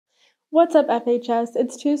What's up, FHS?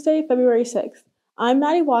 It's Tuesday, February 6th. I'm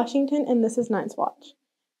Maddie Washington, and this is Night's Watch.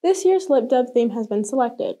 This year's Lip Dub theme has been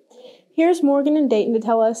selected. Here's Morgan and Dayton to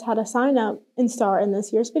tell us how to sign up and star in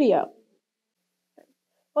this year's video.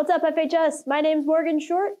 What's up, FHS? My name's Morgan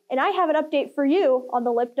Short, and I have an update for you on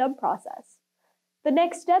the Lip Dub process. The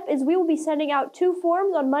next step is we will be sending out 2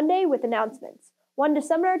 forms on Monday with announcements, one to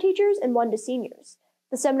seminar teachers and one to seniors.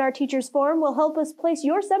 The seminar teachers form will help us place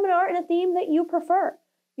your seminar in a theme that you prefer.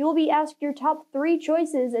 You will be asked your top 3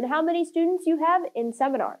 choices and how many students you have in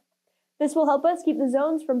seminar. This will help us keep the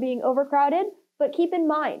zones from being overcrowded, but keep in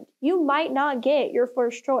mind, you might not get your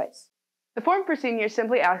first choice. The form for seniors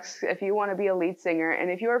simply asks if you want to be a lead singer and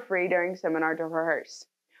if you are free during seminar to rehearse.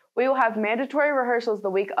 We will have mandatory rehearsals the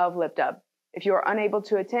week of Lip Dub. If you are unable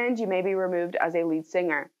to attend, you may be removed as a lead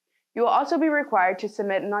singer. You will also be required to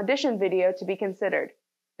submit an audition video to be considered.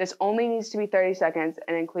 This only needs to be 30 seconds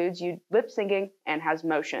and includes you lip syncing and has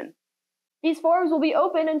motion. These forms will be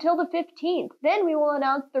open until the 15th. Then we will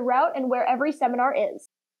announce the route and where every seminar is.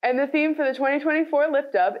 And the theme for the 2024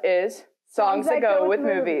 Lip Dub is Songs That Go With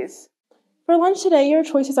Movies. For lunch today, your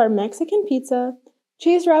choices are Mexican pizza,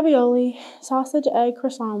 cheese ravioli, sausage egg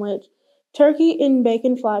croissant sandwich, turkey and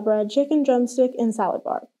bacon flatbread, chicken drumstick, and salad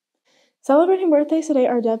bar. Celebrating birthdays today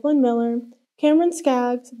are Devlin Miller, Cameron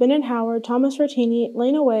Skaggs, Bennett Howard, Thomas Rotini,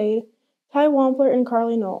 Lena Wade, Ty Wampler, and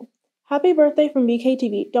Carly Knoll. Happy birthday from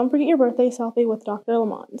BKTV. Don't forget your birthday selfie with Dr.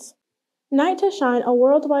 Lamons. Night to Shine, a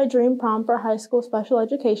worldwide dream prom for high school special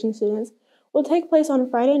education students, will take place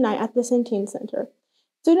on Friday night at the Centene Center.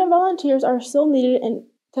 Student volunteers are still needed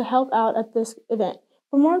to help out at this event.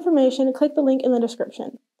 For more information, click the link in the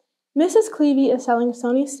description. Mrs. Clevey is selling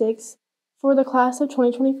Sony sticks for the class of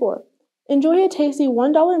 2024. Enjoy a tasty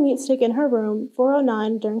 $1 meat stick in her room,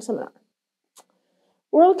 409, during seminar.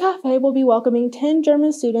 World Cafe will be welcoming 10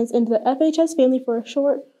 German students into the FHS family for a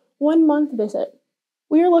short 1-month visit.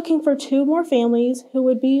 We are looking for 2 more families who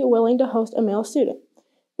would be willing to host a male student.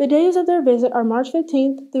 The days of their visit are March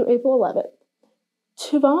 15th through April 11th.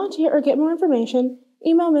 To volunteer or get more information,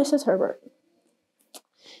 email Mrs. Herbert.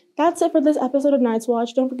 That's it for this episode of Night's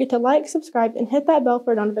Watch. Don't forget to like, subscribe, and hit that bell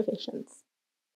for notifications.